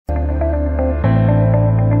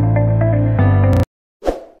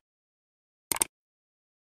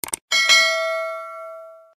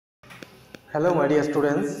Hello my dear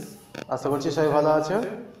students, আশা করছি সবাই ভালো আছো।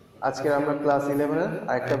 আজকে আমরা ক্লাস 11 এর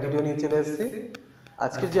আরেকটা ভিডিও নিয়ে চলে এসেছি।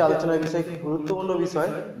 আজকের যে আলোচনার বিষয় খুব গুরুত্বপূর্ণ বিষয়,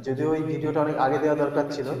 যদিও এই ভিডিওটা অনেক আগে দেওয়া দরকার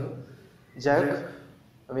ছিল, যাই হোক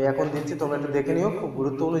আমি এখন দিচ্ছি, তোমরা একটু দেখে নিও। খুব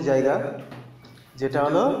গুরুত্বপূর্ণ জায়গা, যেটা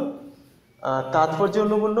হলো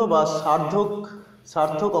তাৎপর্যপূর্ণ বা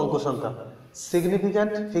সার্থক অঙ্ক সংখ্যা,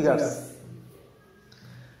 সিগনিফিক্যান্ট ফিগার্স।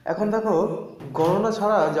 এখন দেখো, গণনা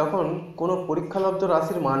ছাড়া যখন কোনো পরীক্ষালব্ধ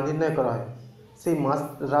রাশির মান নির্ণয় করা হয়, সেই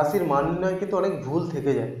রাশির মান নির্ণয় কিন্তু অনেক ভুল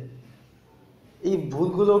থেকে যায়। এই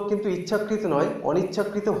ভুলগুলো কিন্তু ইচ্ছাকৃত নয়,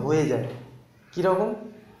 অনিচ্ছাকৃত হয়ে যায়। কীরকম?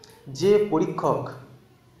 যে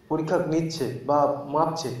পরীক্ষা নিচ্ছে বা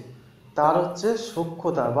মাপছে, তার হচ্ছে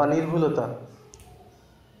সূক্ষ্মতা বা নির্ভুলতা,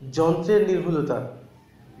 যন্ত্রের নির্ভুলতা,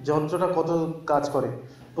 যন্ত্রটা কত কাজ করে।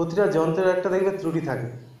 প্রতিটা যন্ত্রের একটা দেখবে ত্রুটি থাকে।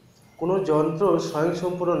 কোনো যন্ত্র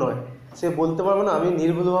স্বয়ংসম্পূর্ণ নয়, সে বলতে পারবে না আমি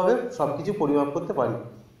নির্ভুলভাবে সব কিছু পরিমাপ করতে পারি।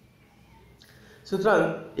 সুতরাং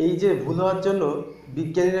এই যে ভুল হওয়ার জন্য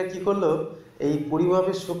বিজ্ঞানীরা কী করলো, এই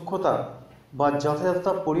পরিমাপের সূক্ষ্মতা বা যথাযথ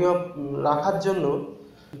পরিমাপ রাখার জন্য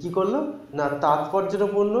কী করলো না,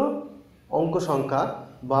 তাৎপর্যপূর্ণ অঙ্ক সংখ্যা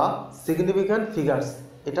বা সিগনিফিক্যান্ট ফিগার্স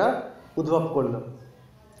এটা উদ্ভব করলো।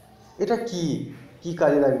 এটা কি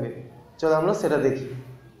কাজে লাগবে, চলো আমরা সেটা দেখি।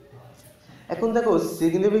 এখন দেখো,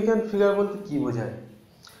 সিগনিফিক্যান্ট ফিগার বলতে কি বোঝায়।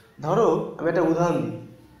 ধরো আমি একটা উদাহরণ দিই।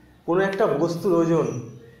 কোনো একটা বস্তুর ওজন,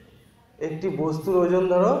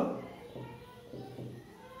 ধরো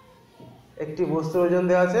একটি বস্তুর ওজন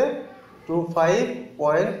দেওয়া আছে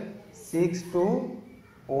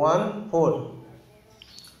 25.6214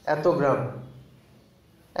 এত গ্রাম।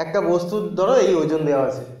 একটা বস্তুর ধরো এই ওজন দেওয়া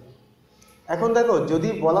আছে। এখন দেখো, যদি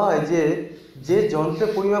বলা হয় যে যন্ত্রে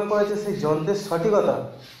পরিমাপ করা হয়েছে সেই যন্ত্রের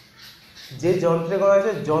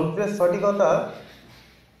সঠিকতা,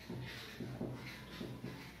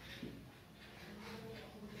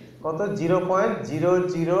 কত,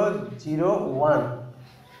 0.0001,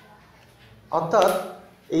 অর্থাৎ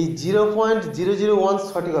এই 0.001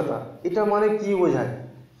 সঠিকতা, এটা মানে কি বোঝায়?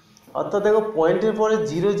 অর্থাৎ দেখো, পয়েন্টের পরে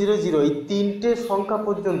 000 এই তিনটে সংখ্যা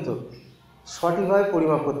পর্যন্ত সঠিকভাবে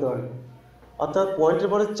পরিমাপ করতে পারে। অর্থাৎ পয়েন্টের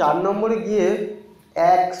পরে 4 নম্বরে গিয়ে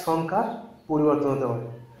এক সংখ্যার পরিবর্তন হতে পারে।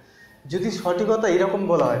 যদি সঠিকতা এরকম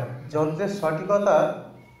বলা হয়, যন্ত্রের সঠিকতা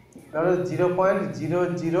ধরো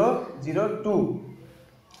 0.0002,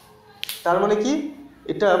 তার মানে কি,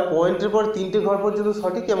 এটা পয়েন্টের পর 3টে ঘর পর্যন্ত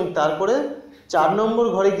সঠিক, এবং তারপরে 4 নম্বর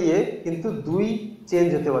ঘরে গিয়ে কিন্তু 2 চেঞ্জ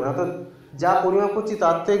হতে পারে। অর্থাৎ যা পরিমাপ করছি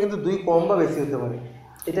তার থেকে কিন্তু 2 কম বা বেশি হতে পারে।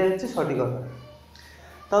 এটাই হচ্ছে সঠিকতা।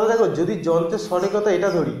 তাহলে দেখো, যদি যন্ত্রের সঠিকতা এটা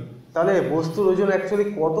ধরি, তাহলে বস্তুর ওজন অ্যাকচুয়ালি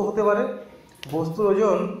কত হতে পারে? বস্তুর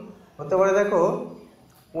ওজন হতে পারে দেখো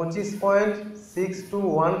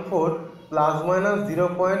 25.6214 প্লাস মাইনাস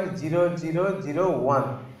 0.0001,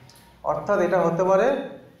 অর্থাৎ এটা হতে পারে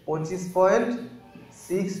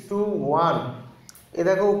 25.621। এ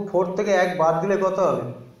দেখো, 4 থেকে 1 বাদ দিলে কত হবে?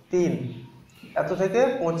 3। এত থেকে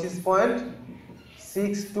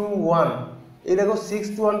 25.621। এই দেখো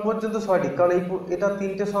 621 পর্যন্ত সঠিক, কারণ এটা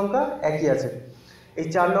তিনটে সংখ্যা একই আছে। এই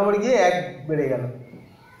 4 নম্বরে গিয়ে 1 বেড়ে গেল,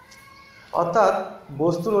 অর্থাৎ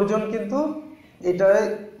বস্তুর ওজন কিন্তু এটা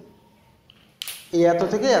এই এত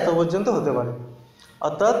থেকে এত পর্যন্ত হতে পারে।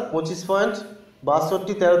 অর্থাৎ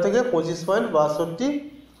 25.6213 থেকে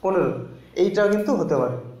 25.6215 এইটা কিন্তু হতে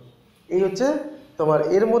পারে। এই হচ্ছে তোমার।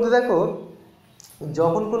 এর মধ্যে দেখো,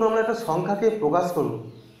 যখন কোনো আমরা একটা সংখ্যাকে প্রকাশ করব,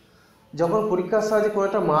 যখন পরীক্ষার সাহায্যে কোনো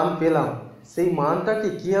একটা মান পেলাম, সেই মানটাকে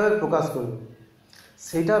কীভাবে প্রকাশ করব,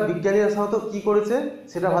 সেটা বিজ্ঞানীরা সাধারণত কী করেছে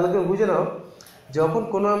সেটা ভালো করে বুঝে নাও। যখন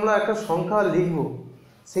কোনো আমরা একটা সংখ্যা লিখব,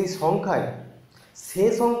 সেই সংখ্যায়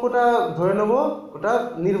শেষ অঙ্কটা ধরে নেব ওটা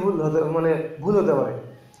নির্ভুল হতে, মানে ভুল হতে পারে।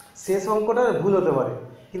 শেষ অঙ্কটা ভুল হতে পারে,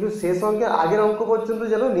 কিন্তু শেষ অঙ্কের আগের অঙ্ক পর্যন্ত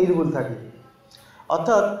যেন নির্ভুল থাকে।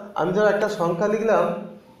 অর্থাৎ আমি ধরো একটা সংখ্যা লিখলাম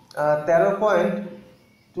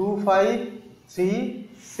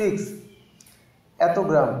 13.2536 এত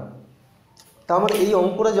গ্রাম। তার মানে এই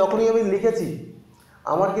অঙ্কটা যখনই আমি লিখেছি,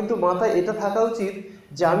 আমার কিন্তু মাথায় এটা থাকা উচিত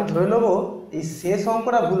যে আমি ধরে নেব এই শেষ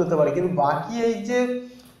অঙ্কটা ভুল হতে পারে, কিন্তু বাকি এই যে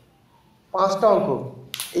 5টা অঙ্ক,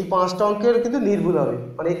 এই 5টা অঙ্কের কিন্তু নির্ভুল হবে।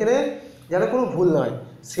 মানে এখানে যেন কোনো ভুল না হয়,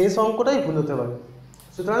 শেষ অঙ্কটাই ভুল হতে পারে।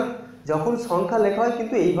 সুতরাং যখন সংখ্যা লেখা হয়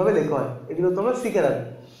কিন্তু এইভাবে লেখা হয়, এগুলো তোমরা শিখে রাখবে।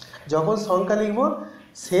 যখন সংখ্যা লিখব,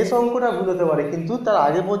 শেষ অঙ্কটা ভুল হতে পারে, কিন্তু তার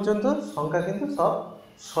আগে পর্যন্ত সংখ্যা কিন্তু সব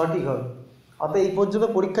সঠিক হবে। অর্থাৎ এই পর্যন্ত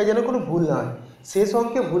পরীক্ষায় যেন কোনো ভুল না হয়, শেষ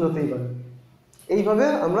অঙ্কে ভুল হতেই পারে। এইভাবে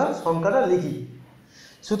আমরা সংখ্যাটা লিখি।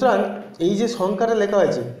 সুতরাং এই যে সংখ্যাটা লেখা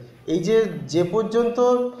হয়েছে, এই যে পর্যন্ত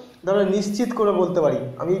ধরো নিশ্চিত করে বলতে পারি,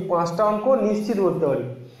 আমি 5টা অঙ্ক নিশ্চিত বলতে পারি,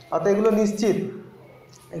 অর্থাৎ এগুলো নিশ্চিত,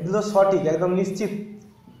 এগুলো সঠিক, একদম নিশ্চিত,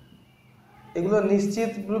 এগুলো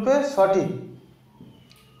নিশ্চিত রূপে সঠিক,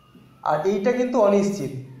 আর এইটা কিন্তু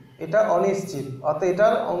অনিশ্চিত, এটা অনিশ্চিত, অর্থাৎ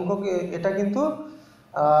এটার অঙ্ককে এটা কিন্তু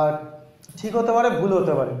ঠিক হতে পারে, ভুল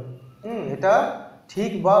হতে পারে। এটা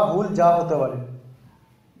ঠিক বা ভুল যা হতে পারে।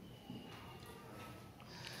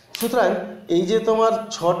 সুতরাং এই যে তোমার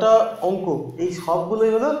 6টা অঙ্ক, এই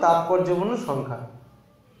সবগুলোই হলো তাৎপর্যপূর্ণ সংখ্যা।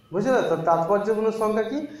 বুঝলে? তো তাৎপর্যপূর্ণ সংখ্যা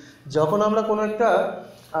কি? যখন আমরা কোনো একটা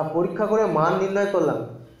পরীক্ষা করে মান নির্ণয় করলাম,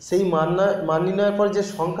 সেই মান নির্ণয়ের পর যে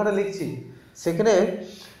সংখ্যাটা লিখছি, সেখানে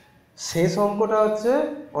শেষ অঙ্কটা হচ্ছে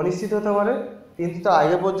অনিশ্চিত হতে পারে, কিন্তু তার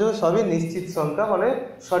আগে পর্যন্ত সবই নিশ্চিত সংখ্যা, মানে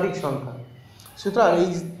সঠিক সংখ্যা। সুতরাং এই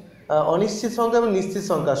অনিশ্চিত সংখ্যা এবং নিশ্চিত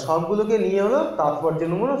সংখ্যা সবগুলোকে নিয়ে হলো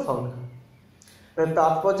তাৎপর্যপূর্ণ সংখ্যা।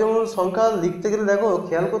 তাৎপর্যপূর্ণ সংখ্যা লিখতে গেলে দেখো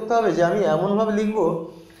খেয়াল করতে হবে যে আমি এমনভাবে লিখবো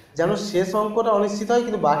যেন শেষ অঙ্কটা অনিশ্চিত হয়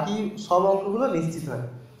কিন্তু বাকি সব অঙ্কগুলো নিশ্চিত হয়,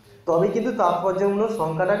 তবে কিন্তু তাৎপর্যপূর্ণ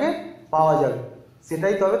সংখ্যাটাকে পাওয়া যাবে,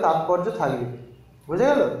 সেটাই তবে তাৎপর্য থাকবে। বুঝে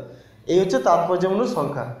গেল? এই হচ্ছে তাৎপর্যপূর্ণ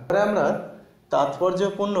সংখ্যা। এবারে আমরা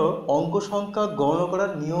তাৎপর্যপূর্ণ অঙ্ক সংখ্যা গণনা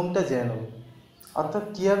করার নিয়মটা জেনে নেব, অর্থাৎ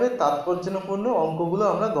কীভাবে তাৎপর্যপূর্ণ অঙ্কগুলো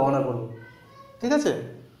আমরা গণনা করব। ঠিক আছে?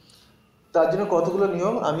 তার জন্য কতগুলো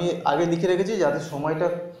নিয়ম আমি আগে লিখে রেখেছি যাতে সময়টা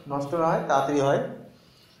নষ্ট না হয়, তাড়াতাড়ি হয়।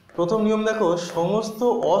 প্রথম নিয়ম দেখো, সমস্ত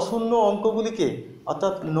অশূন্য অঙ্কগুলিকে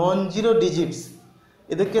অর্থাৎ নন জিরো ডিজিটস,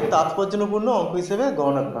 এদেরকে তাৎপর্যপূর্ণ অঙ্ক হিসেবে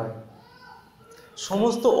গণনা করা হয়।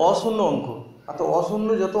 সমস্ত অশূন্য অঙ্ক, অর্থাৎ অশূন্য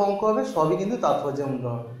যত অঙ্ক হবে সবই কিন্তু তাৎপর্যপূর্ণ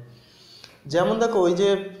হবে। যেমন দেখো ওই যে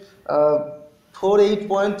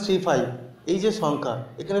 48.35 এই যে সংখ্যা,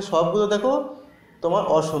 এখানে সবগুলো দেখো তোমার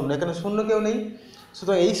অশূন্য, এখানে শূন্য কেউ নেই।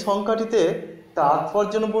 সুতরাং এই সংখ্যাটিতে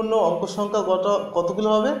তাৎপর্যপূর্ণ অঙ্ক সংখ্যা কতগুলো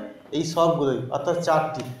হবে? এই সবগুলোই, অর্থাৎ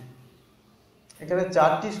 4টি। এখানে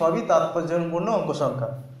 4টি সবই তাৎপর্যপূর্ণ অঙ্ক সংখ্যা,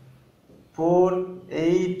 4,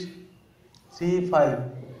 8, 3, 5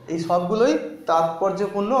 এই সবগুলোই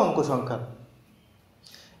তাৎপর্যপূর্ণ অঙ্ক সংখ্যা।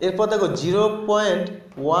 এরপর দেখো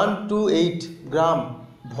 0.128 গ্রাম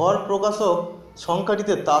ভর প্রকাশক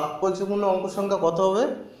সংখ্যাটিতে তাৎপর্যপূর্ণ অঙ্ক সংখ্যা কত হবে?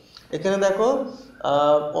 এখানে দেখো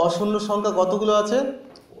অশূন্য সংখ্যা কতগুলো আছে?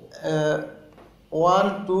 1,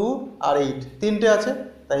 2 আর 8 তিনটে আছে,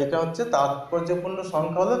 তাই এখানে হচ্ছে তাৎপর্যপূর্ণ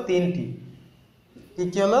সংখ্যা হলো 3টি।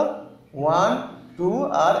 কি হলো? 1, 2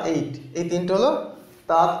 আর 8 এই তিনটে হলো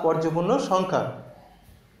তাৎপর্যপূর্ণ সংখ্যা।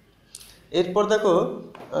 এরপর দেখো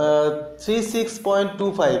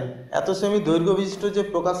 36.25 এত সেমি দৈর্ঘ্য বিশিষ্ট যে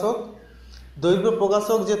দৈর্ঘ্য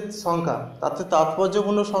প্রকাশক যে সংখ্যা, তাতে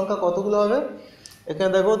তাৎপর্যপূর্ণ সংখ্যা কতগুলো হবে? এখানে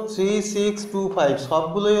দেখো 3625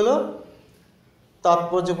 সবগুলোই হলো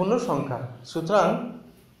তাৎপর্যপূর্ণ সংখ্যা। সুতরাং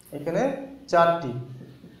এখানে 4টি।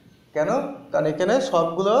 কেন? কারণ এখানে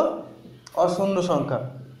সবগুলো অশূন্য সংখ্যা,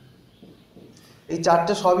 এই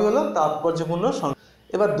 4টে সবই হলো তাৎপর্যপূর্ণ সংখ্যা।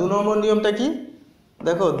 এবার 2 নম্বর নিয়মটা কি?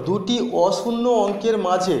 দেখো দুটি অশূন্য অঙ্কের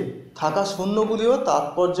মাঝে থাকা শূন্যগুলিও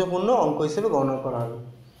তাৎপর্যপূর্ণ অঙ্ক হিসেবে গণনা করা হবে।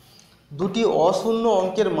 দুটি অশূন্য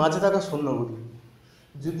অঙ্কের মাঝে থাকা শূন্যগুলি,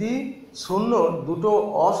 যদি শূন্য দুটো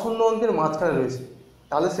অশূন্য অঙ্কের মাঝখানে রয়েছে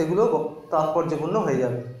তাহলে সেগুলো তাৎপর্যপূর্ণ হয়ে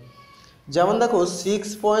যাবে। যেমন দেখো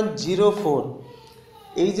 6.04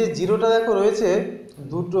 এই যে জিরোটা দেখো রয়েছে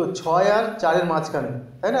দুটো 6 আর 4-এর মাঝখানে,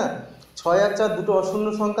 তাই না? 6 আর 4 দুটো অশূন্য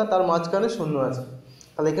সংখ্যা, তার মাঝখানে শূন্য আছে,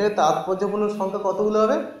 তাহলে এখানে তাৎপর্যপূর্ণ সংখ্যা কতগুলো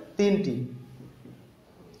হবে? 3টি।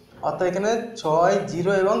 অর্থাৎ এখানে 6,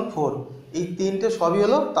 0 এবং 4 এই তিনটে সবই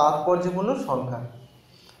হলো তাৎপর্যপূর্ণ সংখ্যা।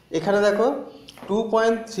 এখানে দেখো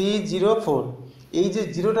 2.304 এই যে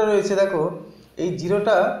জিরোটা রয়েছে, দেখো এই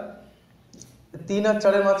জিরোটা 3 আর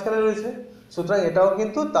 4-এর মাঝখানে রয়েছে, সুতরাং এটাও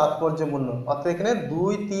কিন্তু তাৎপর্যপূর্ণ। অর্থাৎ এখানে 2,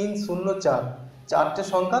 3, 0, 4 চারটে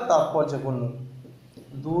সংখ্যা তাৎপর্যপূর্ণ,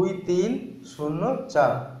 2, 3, 0,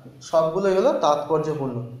 4 সবগুলোই হলো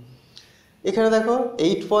তাৎপর্যপূর্ণ। এখানে দেখো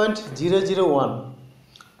 8.001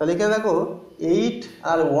 তাহলে এখানে দেখো 8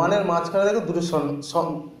 আর 1-এর মাঝখানে দেখো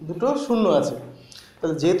দুটো শূন্য আছে,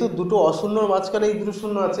 তাহলে যেহেতু দুটো অশূন্যর মাঝখানে এই দুটো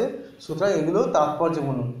শূন্য আছে, সুতরাং এগুলো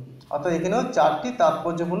তাৎপর্যপূর্ণ। অর্থাৎ এখানেও 4টি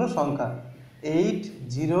তাৎপর্যপূর্ণ সংখ্যা 8,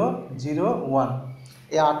 0, 0, 1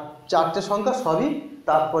 এই 4টে সংখ্যা সবই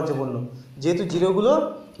তাৎপর্যপূর্ণ, যেহেতু জিরোগুলো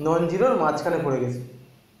নন জিরোর মাঝখানে পড়ে গেছে।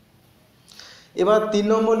 এবার 3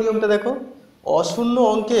 নম্বর নিয়মটা দেখো, অশূন্য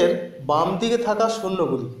অঙ্কের বাম দিকে থাকা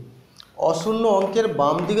শূন্যগুলি, অশূন্য অঙ্কের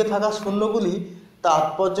বাম দিকে থাকা শূন্যগুলি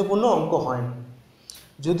তাৎপর্যপূর্ণ অঙ্ক হয় না।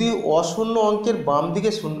 যদি অশূন্য অঙ্কের বাম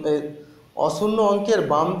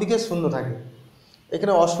দিকে শূন্য থাকে,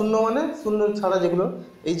 এখানে অশূন্য মানে শূন্য ছাড়া যেগুলো,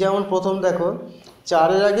 এই যেমন প্রথম দেখো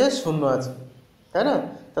 4-এর আগে শূন্য আছে, তাই না?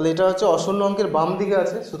 তাহলে এটা হচ্ছে অশূন্য অঙ্কের বাম দিকে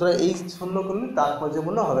আছে, সুতরাং এই শূন্যগুলি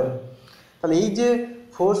তাৎপর্যপূর্ণ হবে না। তাহলে এই যে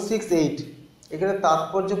 4, 6, 8 এখানে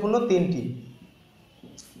তাৎপর্যপূর্ণ 3টি,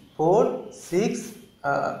 4, 6,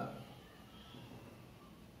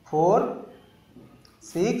 4,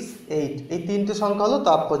 6, 8 এই তিনটে সংখ্যা হলো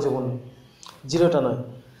তাৎপর্যপূর্ণ, জিরোটা নয়।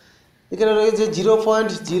 এখানে রয়েছে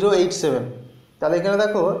 0.087, তাহলে এখানে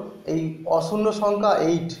দেখো এই অশূন্য সংখ্যা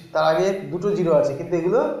 8 তার আগে দুটো জিরো আছে, কিন্তু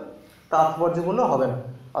এগুলো তাৎপর্যপূর্ণ হবে না,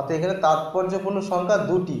 অর্থাৎ এখানে তাৎপর্যপূর্ণ সংখ্যা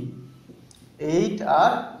দুটি, 8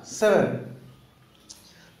 আর 7।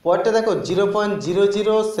 পরেরটা দেখো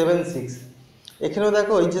 0.0076, এখানেও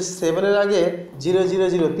দেখো এই যে 7-এর আগে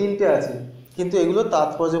 000 তিনটে আছে, কিন্তু এগুলো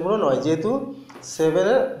তাৎপর্যপূর্ণ নয়, যেহেতু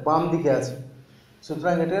 7-এর বাম দিকে আছে,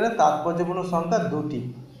 সুতরাং এটা তাৎপর্যপূর্ণ সংখ্যা দুটি,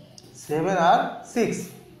 7 আর 6।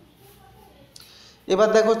 এবার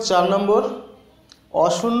দেখো 4 নম্বর,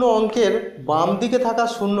 অশূন্য অঙ্কের বাম দিকে থাকা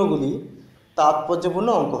শূন্যগুলি তাৎপর্যপূর্ণ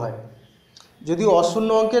অঙ্ক হয়। যদি অশূন্য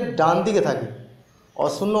অঙ্কের ডান দিকে থাকে,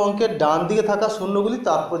 অশূন্য অঙ্কের ডান দিকে থাকা শূন্যগুলি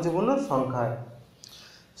তাৎপর্যপূর্ণ সংখ্যা হয়।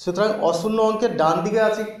 সুতরাং অশূন্য অঙ্কের ডান দিকে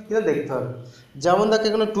আছে কিনা দেখতে হবে। যেমন দেখো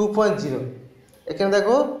এখানে 2.0, এখানে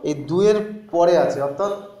দেখো এই 2-এর পরে আছে,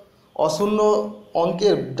 অর্থাৎ অশূন্য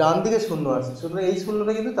অঙ্কের ডান দিকে শূন্য আছে, সুতরাং এই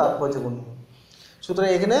শূন্যটা কিন্তু তাৎপর্যপূর্ণ। সুতরাং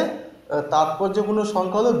এখানে তাৎপর্যপূর্ণ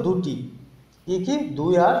সংখ্যা হলো দুটি, কি কি, 2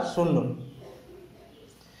 আর 0।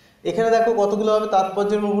 এখানে দেখো কতগুলো হবে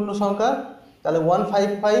তাৎপর্যপূর্ণ সংখ্যা, তাহলে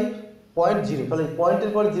 155.0, তাহলে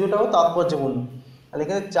পয়েন্টের পর জিরোটাও তাৎপর্যপূর্ণ, তাহলে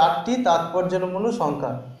এখানে 4টি তাৎপর্যপূর্ণ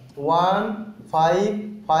সংখ্যা, 1, 5,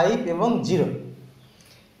 5 এবং 0।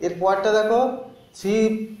 এর পরটা দেখো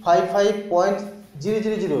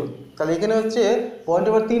 355.000, তাহলে এখানে হচ্ছে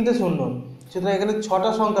পয়েন্টের পর 3টে শূন্য, সুতরাং এখানে 6টা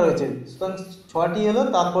সংখ্যা রয়েছে, সুতরাং 6টি হলো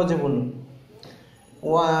তাৎপর্যপূর্ণ,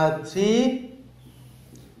 3,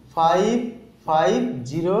 5, 5,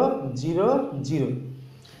 0, 0, 0।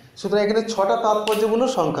 সুতরাং এখানে 6টা তাৎপর্যপূর্ণ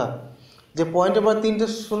সংখ্যা, যে পয়েন্টের পর 3টে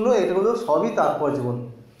শূন্য, এগুলো সবই তাৎপর্যপূর্ণ,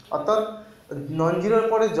 অর্থাৎ নন জিরোর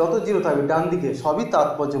পরে যত জিরো থাকবে ডান দিকে সবই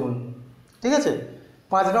তাৎপর্যপূর্ণ। ঠিক আছে।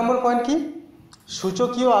 5 নম্বর পয়েন্ট কি,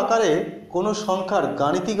 সূচকীয় আকারে কোনো সংখ্যার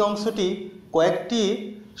গাণিতিক অংশটি কয়েকটি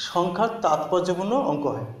সংখ্যার তাৎপর্যপূর্ণ অঙ্ক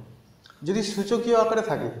হয়। যদি সূচকীয় আকারে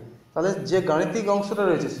থাকে তাহলে যে গাণিতিক অংশটা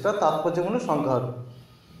রয়েছে সেটা তাৎপর্যপূর্ণ সংখ্যা হবে।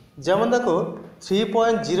 যেমন দেখো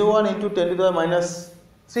 3.01 × 10⁻³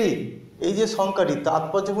 এই যে সংখ্যাটি,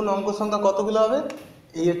 তাৎপর্যপূর্ণ অঙ্ক সংখ্যা কতগুলো হবে,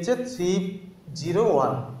 এই হচ্ছে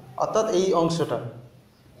 301, অর্থাৎ এই অংশটা,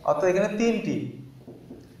 অর্থাৎ এখানে তিনটি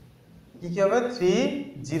কি কি হবে,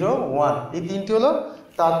 301, এই তিনটি হলো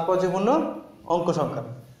তাৎপর্যপূর্ণ অঙ্ক সংখ্যা।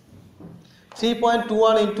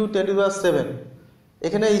 3.21 × 10⁻⁷,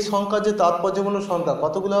 এখানে এই সংখ্যার যে তাৎপর্যপূর্ণ সংখ্যা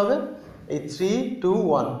কতগুলো হবে, এই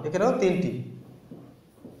 321, এখানেও তিনটি,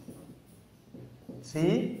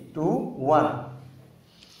 321।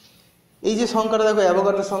 এই যে সংখ্যাটা দেখো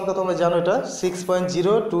অ্যাভোগাড্রো সংখ্যা, তোমরা জানো এটা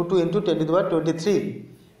 6.022 × 10⁻23,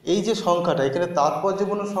 এই যে সংখ্যাটা এখানে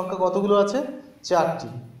তাৎপর্যপূর্ণ সংখ্যা কতগুলো আছে, 4টি,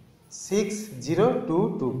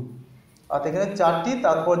 6022, অর্থাৎ এখানে 4টি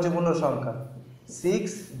তাৎপর্যপূর্ণ সংখ্যা,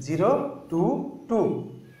 6022।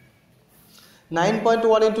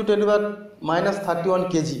 9.1 × 10⁻31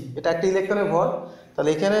 কেজি, এটা একটা ইলেকট্রনের ভর, তাহলে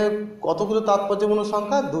এখানে কতগুলো তাৎপর্যপূর্ণ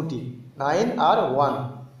সংখ্যা, দুটি, 9 আর 1,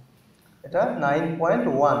 এটা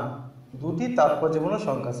 9.1, দুটি তাৎপর্যপূর্ণ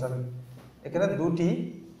সংখ্যা, স্যার এখানে দুটি,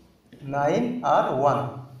 9 আর 1।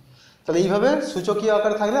 তাহলে এইভাবে সূচকীয়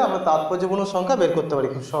আকারে থাকলে আমরা তাৎপর্যপূর্ণ সংখ্যা বের করতে পারি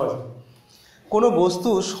খুব সহজে। কোনো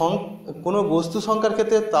বস্তু সংখ্যার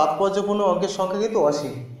ক্ষেত্রে তাৎপর্যপূর্ণ অঙ্কের সংখ্যা কিন্তু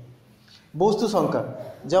অসীম। বস্তু সংখ্যা,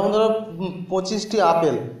 যেমন ধরো 25টি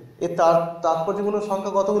আপেল, এর তাৎপর্যপূর্ণ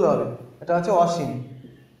সংখ্যা কতগুলো হবে, এটা হচ্ছে অসীম।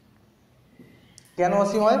 কেন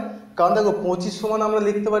অসীম হয়, কারণ দেখো 25 সমান আমরা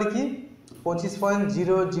লিখতে পারি কি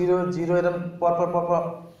 25.000, এরকম পর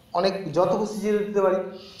অনেক যত খুশি জিরো দিতে পারি।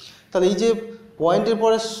 তাহলে এই যে পয়েন্টের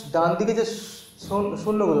পরে ডান দিকে যে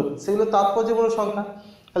শূন্যগুলো, সেগুলো তাৎপর্যপূর্ণ সংখ্যা,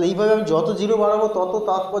 তাহলে এইভাবে আমি যত জিরো বাড়াবো তত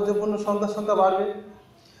তাৎপর্যপূর্ণ সংখ্যা বাড়বে।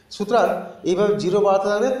 সুতরাং এইভাবে জিরো বাড়াতে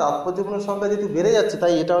থাকলে তাৎপর্যপূর্ণ সংখ্যা যেহেতু বেড়ে যাচ্ছে,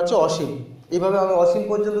 তাই এটা হচ্ছে অসীম। এইভাবে আমি অসীম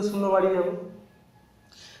পর্যন্ত শূন্য বাড়িয়ে যাব।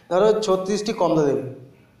 ধরো 36টি কমলা দেব,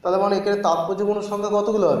 তাহলে মানে এখানে তাৎপর্যপূর্ণ সংখ্যা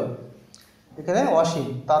কতগুলো হবে, এখানে অসীম,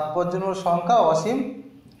 তাৎপর্যপূর্ণ সংখ্যা অসীম,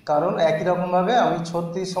 কারণ একই রকমভাবে আমি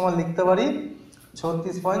 36 সমান লিখতে পারি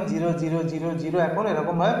 36.0000, এখন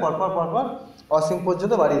এরকমভাবে পরপর অসীম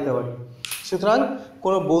পর্যন্ত বাড়িয়ে দিতে পারি। সুতরাং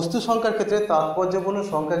কোনো বস্তু সংখ্যার ক্ষেত্রে তাৎপর্যপূর্ণ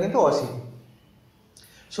সংখ্যা কিন্তু অসীম।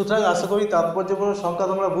 সুতরাং আশা করি তাৎপর্যপূর্ণ সংখ্যা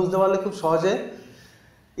তোমরা বুঝতে পারলে খুব সহজে।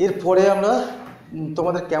 এরপরে আমরা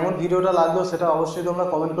তোমাদের কেমন ভিডিওটা লাগলো সেটা অবশ্যই তোমরা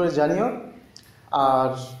কমেন্ট করে জানিও, আর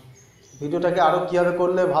ভিডিওটাকে আরও কীভাবে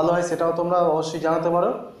করলে ভালো হয় সেটাও তোমরা অবশ্যই জানাতে পারো,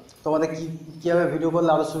 তোমাদের কীভাবে ভিডিও করলে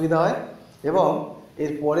আরও সুবিধা হয়। এবং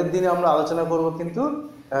এর পরের দিনে আমরা আলোচনা করব কিন্তু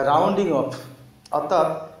রাউন্ডিং অফ, অর্থাৎ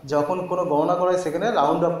যখন কোনো গণনা করা হয় সেখানে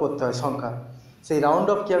রাউন্ড অফ করতে হয় সংখ্যা, সেই রাউন্ড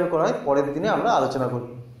অফ কীভাবে করা হয় পরের দিনে আমরা আলোচনা করব।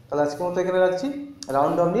 তাহলে আজকের মতো এখানে রাখছি।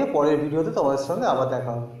 রাউন্ড অফ নিয়ে পরের ভিডিওতে তোমাদের সঙ্গে আবার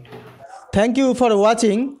দেখা হবে। Thank you for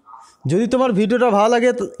watching. যদি তোমার ভিডিওটা ভালো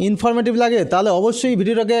লাগে, ইনফরমেটিভ লাগে, তাহলে অবশ্যই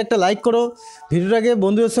ভিডিওটাকে একটা লাইক করো, ভিডিওটাকে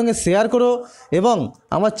বন্ধুদের সঙ্গে শেয়ার করো এবং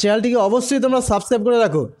আমার চ্যানেলটিকে অবশ্যই তোমরা সাবস্ক্রাইব করে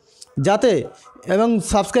রাখো যাতে, এবং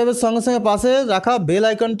সাবস্ক্রাইবের সঙ্গে সঙ্গে পাশে রাখা বেল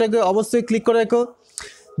আইকনটাকে অবশ্যই ক্লিক করে রাখো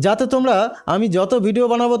যাতে তোমরা আমি যত ভিডিও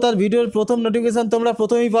বানাবো তার ভিডিওর প্রথম নোটিফিকেশান তোমরা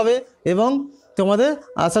প্রথমেই পাবে এবং তোমাদের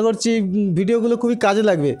আশা করছি ভিডিওগুলো খুবই কাজে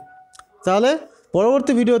লাগবে। তাহলে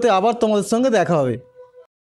পরবর্তী ভিডিওতে আবার তোমাদের সঙ্গে দেখা হবে।